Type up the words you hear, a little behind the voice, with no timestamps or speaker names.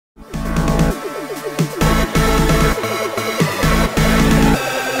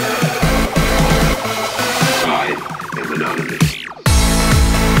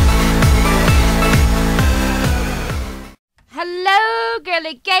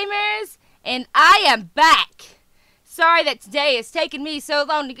Big Gamers, and I am back. Sorry that today has taken me so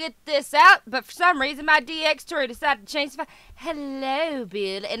long to get this out, but for some reason my DX tour decided to change the Hello,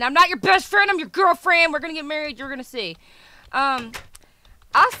 Bill, and I'm not your best friend, I'm your girlfriend. We're gonna get married, you're gonna see. Also,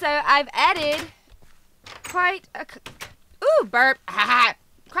 I've added quite a... Ooh, burp. Quite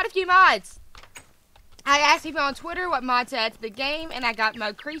a few mods. I asked people on Twitter what mods to add to the game, and I got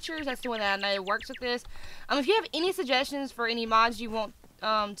Mode Creatures. That's the one that I know works with this. If you have any suggestions for any mods you want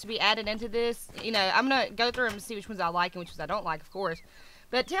to be added into this, you know, I'm going to go through them and see which ones I like and which ones I don't like, of course.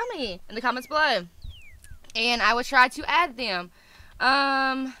 But tell me in the comments below, and I will try to add them.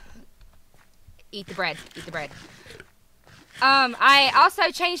 Eat the bread. Eat the bread. I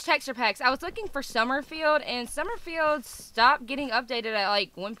also changed texture packs. I was looking for Summerfield, and Summerfield stopped getting updated at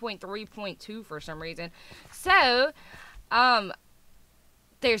like 1.3.2 for some reason. So,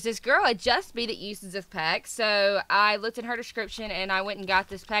 there's this girl at Just Be that uses this pack. So, I looked in her description, and I went and got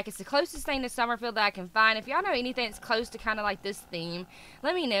this pack. It's the closest thing to Summerfield that I can find. If y'all know anything that's close to kind of like this theme,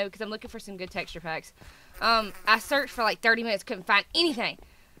 let me know, because I'm looking for some good texture packs. I searched for like 30 minutes, couldn't find anything.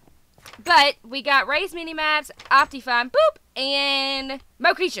 But we got Ray's Minimaps, Optifine, boop, and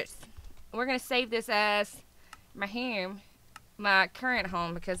Mo Creatures. We're going to save this as my home, my current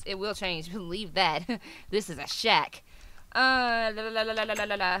home, because it will change. Believe that. This is a shack. Oh,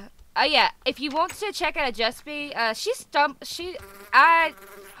 yeah. If you want to check out a Just Be,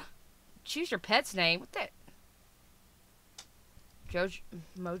 choose your pet's name. What the?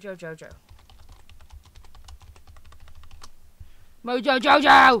 Mojo Jojo. Mojo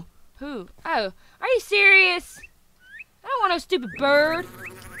Jojo! Who? Oh, are you serious? I don't want no stupid bird.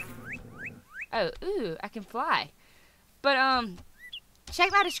 Oh, ooh, I can fly. But,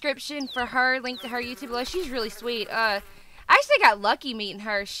 check my description for her, link to her YouTube below. She's really sweet. I actually got lucky meeting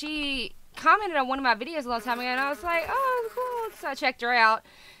her. She commented on one of my videos a long time ago, and I was like, oh, cool. So I checked her out.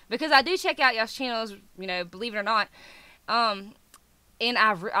 Because I do check out y'all's channels, you know, believe it or not. And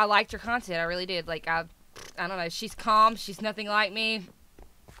I liked her content. I really did. Like, I don't know. She's calm. She's nothing like me.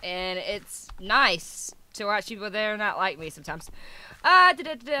 And it's nice to watch people that are not like me sometimes. I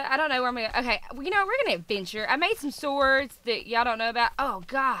don't know where I'm going to go. Okay, well, you know, we're going to adventure. I made some swords that y'all don't know about. Oh,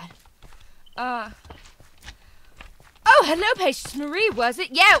 God. Oh, hello, Patience Marie, was it?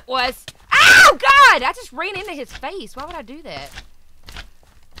 Yeah, it was. Oh, God! I just ran into his face. Why would I do that?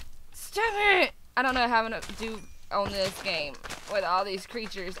 Stop it! I don't know how I'm going to do on this game with all these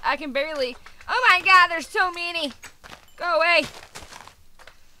creatures. I can barely... Oh, my God, there's so many. Go away.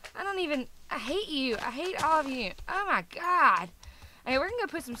 I hate you. I hate all of you. Oh my God. Okay, we're gonna go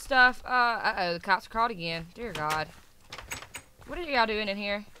put some stuff. Uh-oh, the cops are called again. Dear God. What are y'all doing in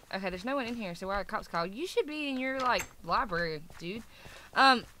here? Okay, there's no one in here, so why are the cops called? You should be in your, like, library, dude.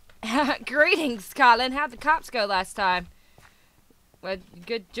 Greetings, Colin. How'd the cops go last time? What,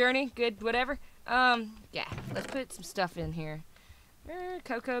 good journey? Good whatever? Yeah, let's put some stuff in here.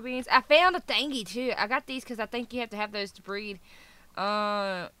 Cocoa beans. I found a thingy, too. I got these because I think you have to have those to breed.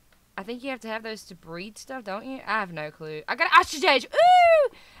 I think you have to have those to breed stuff, don't you? I have no clue. I got an ostrich. Ooh!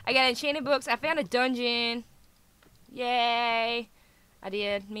 I got enchanted books. I found a dungeon. Yay. I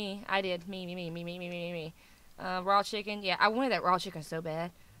did. Me. Me. Raw chicken. Yeah, I wanted that raw chicken so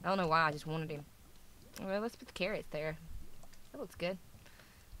bad. I don't know why. I just wanted him. Well, let's put the carrots there. That looks good.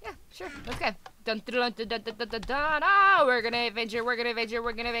 Yeah, sure. Let's go. Dun, dun, dun, dun, dun, dun, dun, dun. Oh, we're gonna adventure.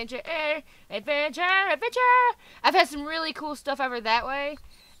 Adventure. I've had some really cool stuff over that way.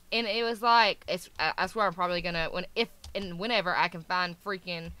 And it was like, I swear I'm probably gonna, whenever I can find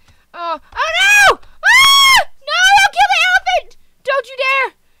freaking, oh no! Ah! No, don't kill the elephant! Don't you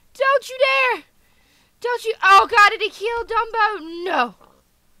dare! Don't you dare! Don't you, oh God, did he kill Dumbo? No.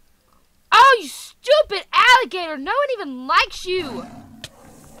 Oh, you stupid alligator, no one even likes you.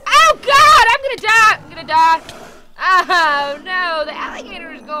 Oh God, I'm gonna die. Oh no, the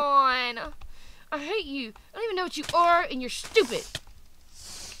alligator is gone. I hate you. I don't even know what you are, and you're stupid.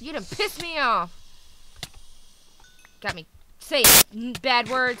 You done pissed me off. Got me saying bad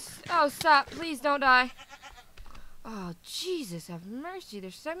words. Oh, stop. Please don't die. Oh, Jesus, have mercy.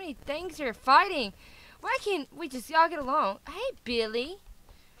 There's so many things here fighting. Why can't we just all get along? Hey, Billy.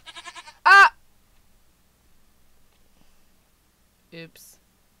 Oops.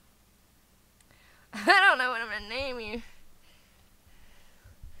 I don't know what I'm going to name you.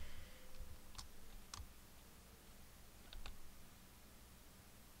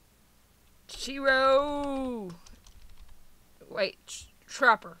 Chiro. Wait,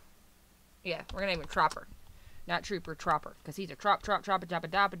 Trapper. Yeah, we're gonna name him Trapper. Not Trooper, Trapper. Because he's a Trapper. Go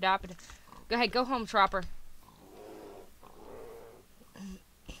ahead, go home, Trapper.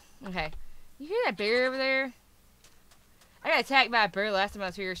 Okay. You hear that bear over there? I got attacked by a bear last time I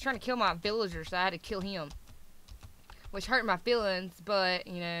was here. He was trying to kill my villager, so I had to kill him. Which hurt my feelings, but,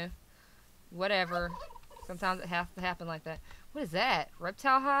 you know, whatever. Sometimes it has to happen like that. What is that?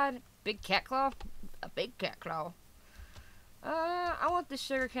 Reptile hide? Big cat claw? A big cat claw. I want this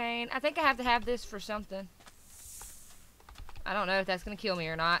sugar cane. I think I have to have this for something. I don't know if that's going to kill me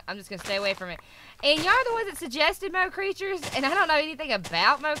or not. I'm just going to stay away from it. And y'all are the ones that suggested Mo Creatures, and I don't know anything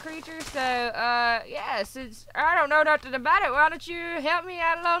about Mo Creatures, so, yeah, since I don't know nothing about it, why don't you help me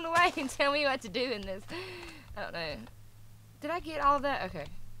out along the way and tell me what to do in this? I don't know. Did I get all of that? Okay.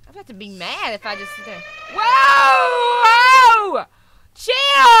 I'm about to be mad if I just sit there. Whoa! Whoa!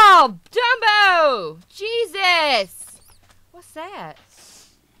 Chill! Dumbo! Jesus! What's that?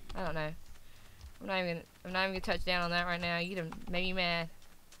 I don't know. I'm not even gonna touch down on that right now. You done made me mad.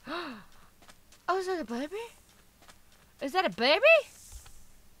 Oh, is that a baby? Is that a baby?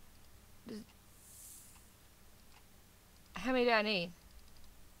 How many do I need?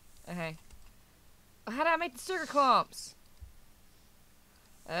 Okay. Oh, how do I make the sugar clumps?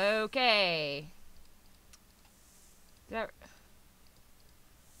 Okay. How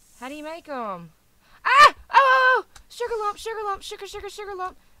do you make them? Ah! Oh! Sugar lump, sugar lump, sugar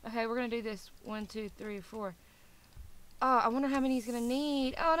lump. Okay, we're gonna do this. 1, 2, 3, 4. Oh, I wonder how many he's gonna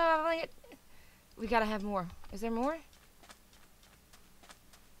need. Oh no, we gotta have more. Is there more?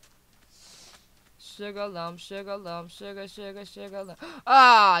 Sugar lump, sugar lump, sugar lump.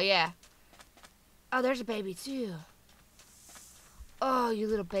 Oh, yeah. Oh, there's a baby too. Oh, you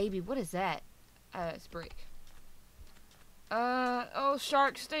little baby. What is that? It's brick. Oh,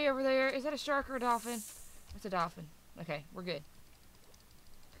 shark, stay over there. Is that a shark or a dolphin? It's a dolphin. Okay, we're good.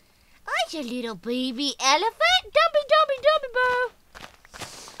 Oh, it's a little baby elephant. Dumby, Bo.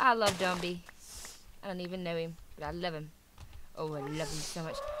 I love Dumby. I don't even know him, but I love him. Oh, I love him so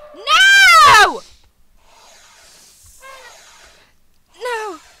much. No!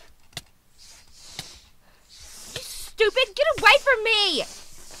 No! You stupid! Get away from me!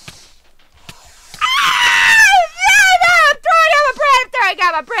 No! I'm throwing out my bread! I'm throwing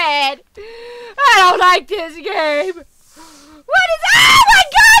out my bread! I don't like this game! What is... Oh my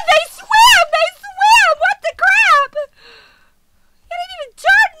god! They swim! They swim! What the crap? I didn't even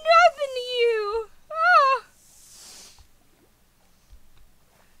turn nothing to you! Oh!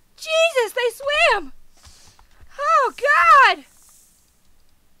 Jesus! They swim! Oh god!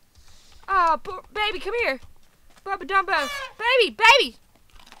 Oh, baby, come here! Bubba Dumbo! Baby! Baby!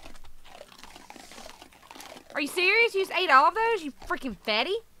 Are you serious? You just ate all of those? You freaking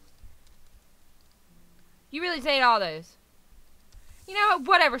fatty? You really just ate all those? You know what?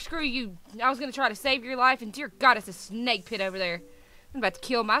 Whatever. Screw you. I was going to try to save your life, and dear God, it's a snake pit over there. I'm about to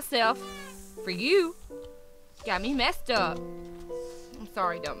kill myself. For you. Got me messed up. I'm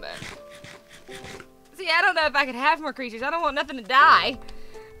sorry, Dumbo. See, I don't know if I could have more creatures. I don't want nothing to die.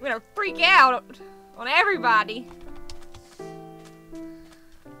 I'm going to freak out on everybody.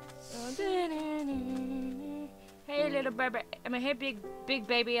 Hey, little baby. Hey, big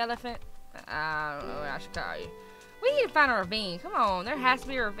baby elephant. I don't know what I should call you. We need to find a ravine. Come on, there has to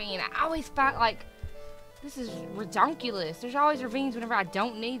be a ravine. I always find, like, this is ridiculous. There's always ravines whenever I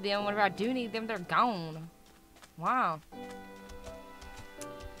don't need them. Whenever I do need them, they're gone. Wow.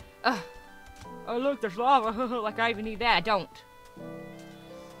 Oh, look, there's lava. Like I even need that. I don't.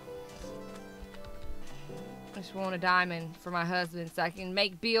 I just want a diamond for my husband so I can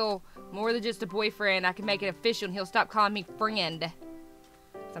make Bill more than just a boyfriend. I can make it official and he'll stop calling me friend.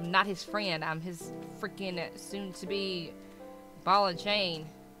 I'm not his friend. I'm his freaking soon-to-be ball and chain.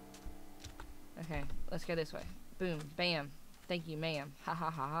 Okay, let's go this way. Boom, bam. Thank you, ma'am. Ha ha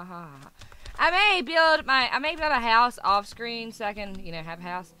ha ha ha. I may build a house off screen so I can, you know, have a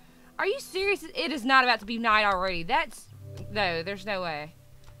house. Are you serious? It is not about to be night already. No, there's no way.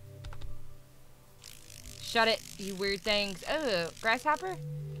 Shut it, you weird things. Oh, grasshopper?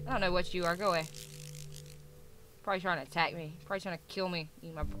 I don't know what you are. Go away. Probably trying to attack me. Probably trying to kill me.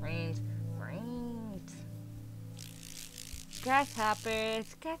 Eat my brains. Brains.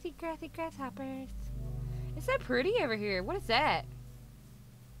 Grasshoppers. Grassy grasshoppers. It's so pretty over here. What is that?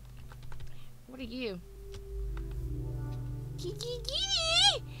 What are you? Giddy,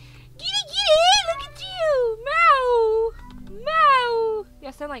 giddy! Giddy, giddy! Look at you! Meow! Meow! Yeah,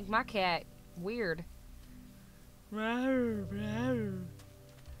 I sound like my cat. Weird.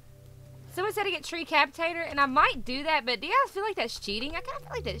 Someone said to get tree capitator, and I might do that, but do you guys feel like that's cheating? I kind of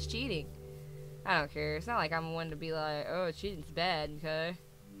feel like that's cheating. I don't care. It's not like I'm one to be like, oh, cheating's bad, okay?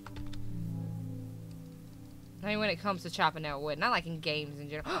 I mean, when it comes to chopping down wood, not like in games in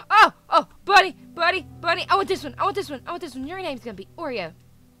general. Oh, buddy. I want this one. I want this one. Your name's gonna be Oreo.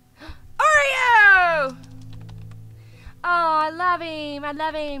 Oreo! Oh, I love him. I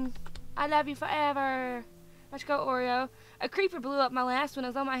love him. I love you forever. Let's go, Oreo. A creeper blew up my last one. It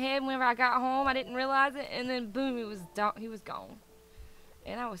was on my head whenever I got home. I didn't realize it, and then boom, he was gone.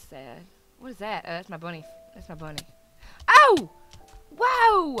 And I was sad. What is that? Oh, that's my bunny. That's my bunny. Oh!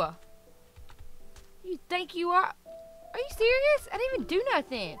 Whoa! You think you are? Are you serious? I didn't even do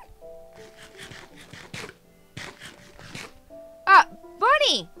nothing.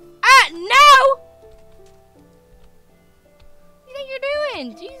 Bunny! No! What do you think you're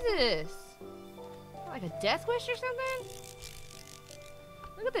doing? Jesus. Like a death wish or something?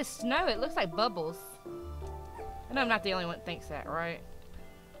 Look at this snow. It looks like bubbles. I know I'm not the only one that thinks that, right?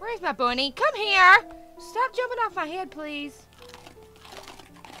 Where's my bunny? Come here! Stop jumping off my head, please.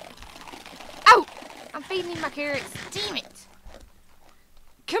 Oh! I'm feeding him my carrots. Damn it!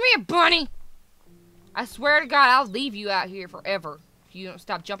 Come here, bunny! I swear to God, I'll leave you out here forever if you don't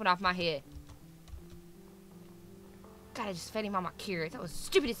stop jumping off my head. God, I just fed him all my carrots. That was the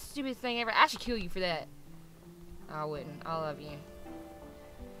stupidest thing ever. I should kill you for that. I wouldn't. I love you.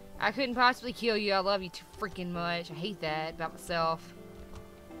 I couldn't possibly kill you. I love you too freaking much. I hate that about myself.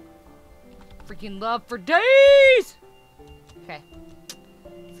 Freaking love for days! Okay.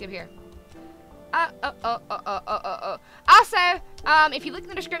 Skip here. Also, if you look in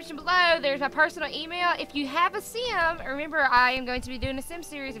the description below, there's my personal email. If you have a sim, remember I am going to be doing a sim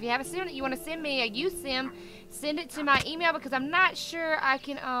series. If you have a sim that you want to send me, a youth sim, send it to my email because I'm not sure I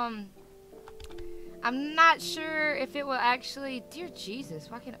can, I'm not sure if it will actually, dear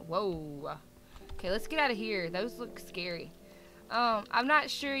Jesus, why can't, whoa. Okay, let's get out of here. Those look scary. I'm not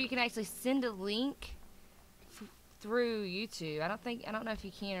sure you can actually send a link through YouTube. I don't know if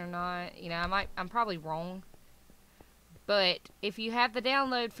you can or not. You know, I'm probably wrong. But if you have the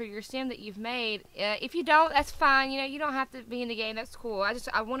download for your sim that you've made, if you don't, that's fine. You know, you don't have to be in the game. That's cool. I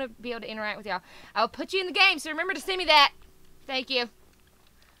want to be able to interact with y'all. I'll put you in the game, so remember to send me that. Thank you.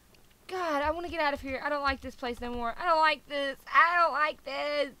 God, I want to get out of here. I don't like this place no more. I don't like this. I don't like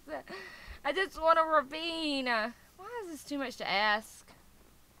this. I just want a ravine. Why is this too much to ask?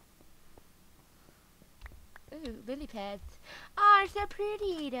 Ooh, lily pads. Oh, they're so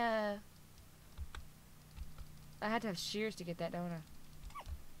pretty, though. I had to have shears to get that, don't I?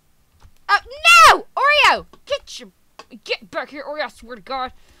 Oh, no! Oreo! Get back here, Oreo, I swear to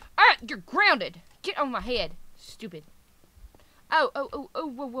God. Alright, you're grounded. Get on my head. Stupid. Oh,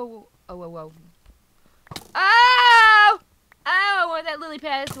 whoa. Oh! I want that lily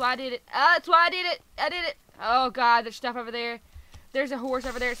pad. That's why I did it. That's why I did it. I did it. Oh, God, there's stuff over there. There's a horse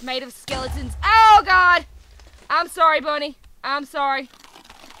over there. It's made of skeletons. Oh, God! I'm sorry, bunny. I'm sorry.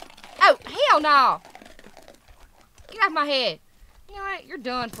 Oh, hell no. Get off my head. You know what? You're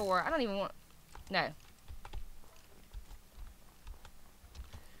done for. I don't even want... No.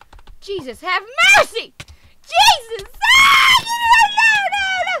 Jesus, have mercy! Jesus! Ah!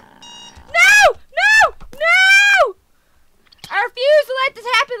 No! I refuse to let this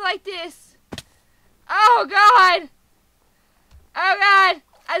happen like this. Oh, God. Oh, God.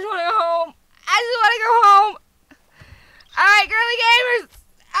 I just want to go home. Alright, girly gamers.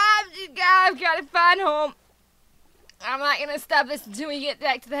 I've got to find home. I'm not going to stop this until we get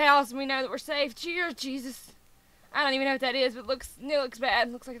back to the house and we know that we're safe. Cheers, Jesus. I don't even know what that is, but it looks bad.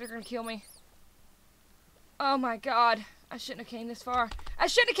 It looks like they're going to kill me. Oh, my God. I shouldn't have came this far.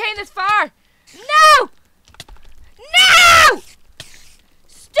 No! No!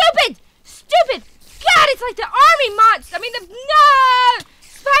 Stupid! God, it's like the army monster. I mean, no!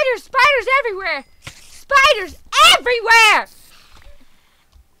 Spiders everywhere.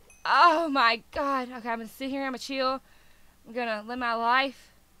 Oh, my God. Okay, I'm going to sit here. I'm going to chill. I'm going to live my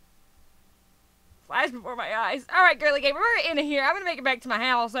life. Flash before my eyes. All right, girly gamer, we're in here. I'm going to make it back to my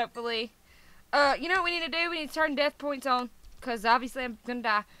house, hopefully. You know what we need to do? We need to turn death points on. Because obviously I'm going to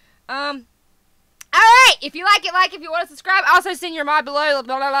die. Alright, if you like it, if you want to subscribe, also send your mod below,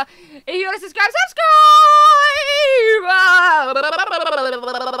 blah, blah, blah. If you want to subscribe, subscribe!